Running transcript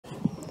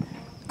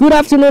Good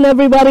afternoon,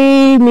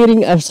 everybody.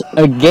 Meeting us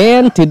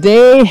again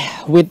today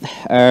with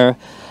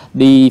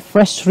the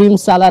fresh shrimp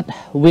salad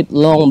with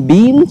long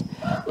beans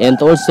and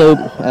also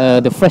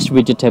the fresh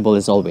vegetable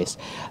as always.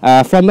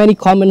 From many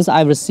comments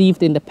I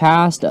received in the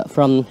past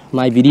from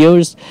my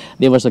videos,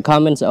 there was a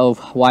comment of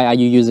why are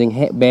you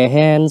using bare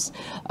hands.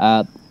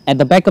 At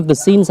the back of the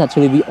scenes,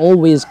 actually, we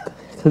always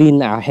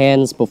clean our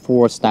hands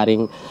before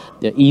starting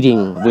the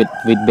eating with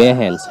bare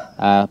hands.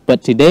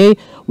 But today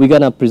we're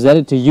gonna present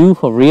it to you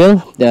for real.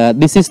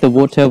 This is the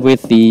water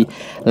with the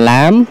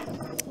lamb,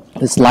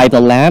 the slider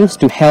lambs,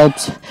 to help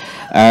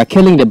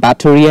killing the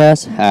bacteria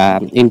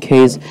in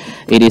case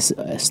it is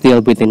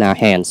still within our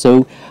hands.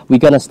 So we're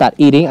gonna start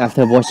eating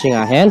after washing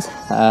our hands.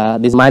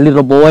 This is my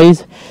little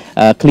boys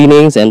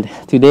cleanings, and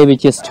today we're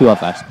just two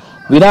of us.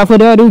 Without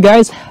further ado,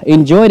 guys,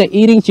 enjoy the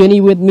eating journey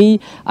with me.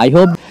 I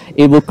hope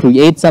it will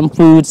create some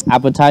foods,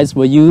 appetites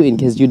for you in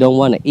case you don't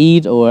want to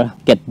eat or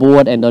get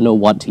bored and don't know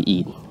what to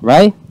eat.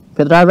 Right?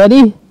 Petra,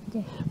 ready?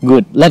 Yeah.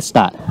 Good. Let's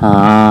start.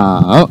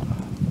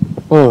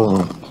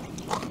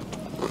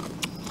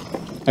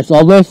 As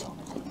always,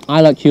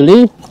 I like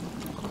chili.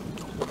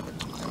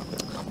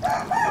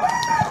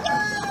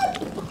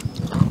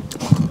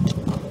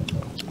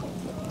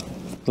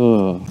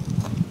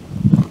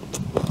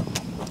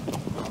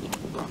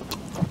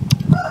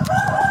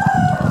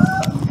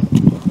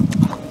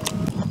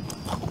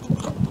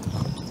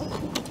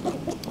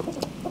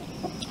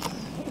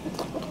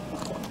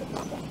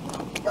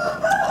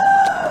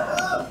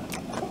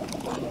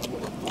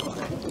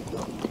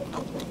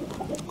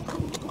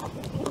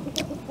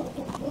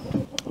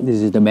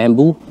 This is the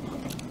bamboo.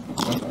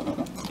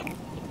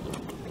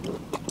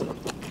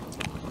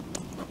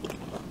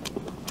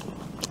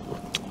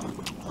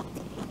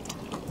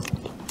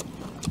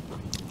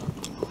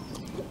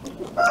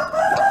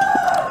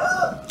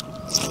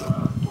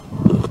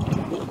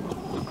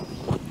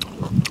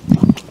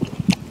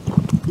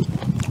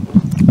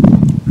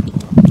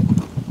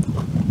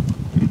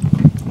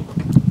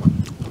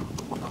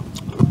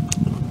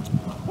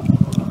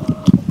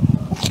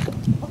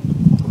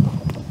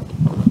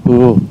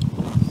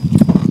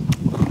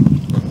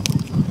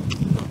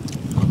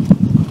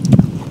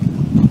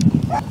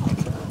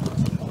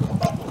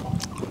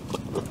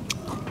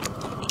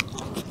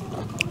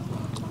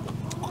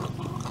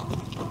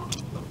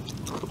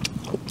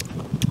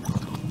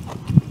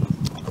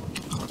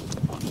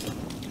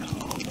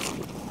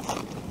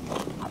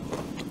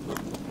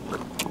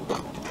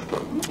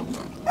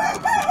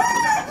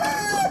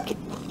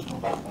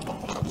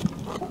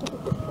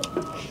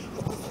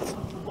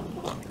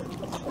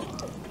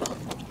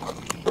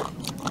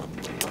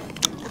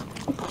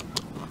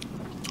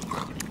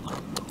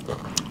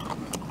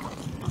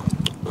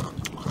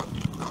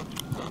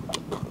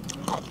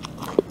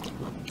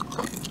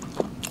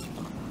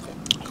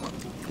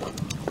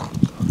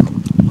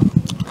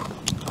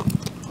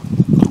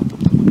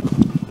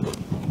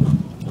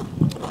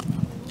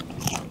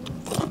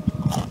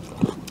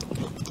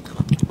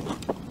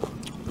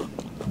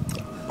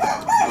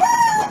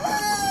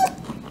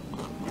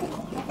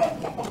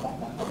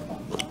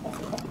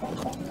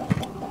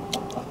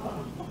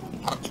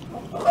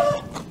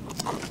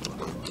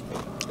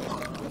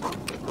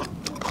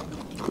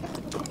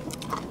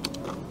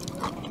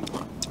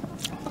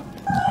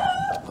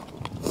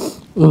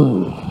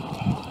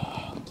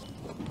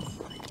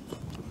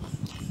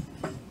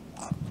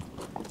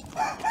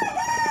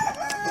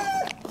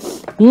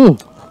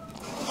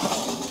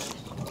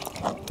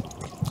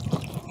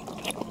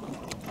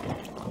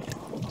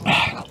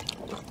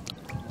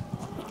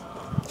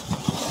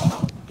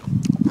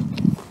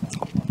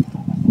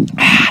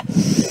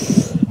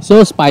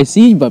 So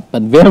spicy, but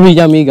very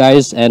yummy,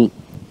 guys. And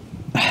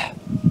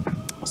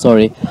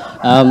sorry,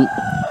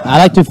 I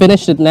like to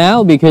finish it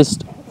now because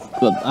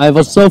I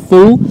was so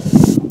full.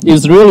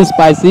 It's really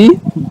spicy.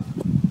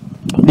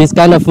 This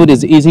kind of food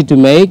is easy to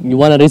make. You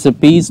want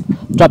recipes,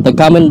 drop the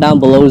comment down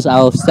below.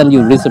 I'll send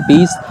you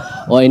recipes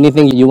or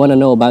anything you want to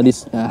know about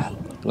this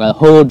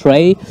whole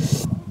tray,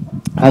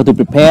 how to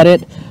prepare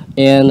it.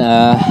 And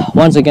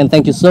once again,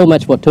 thank you so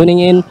much for tuning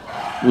in.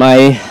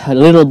 My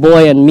little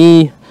boy and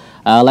me,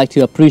 I'd like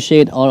to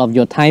appreciate all of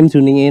your time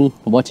tuning in,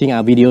 watching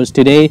our videos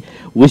today.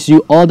 Wish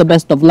you all the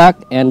best of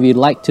luck, and we'd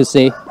like to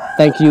say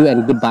thank you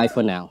and goodbye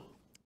for now.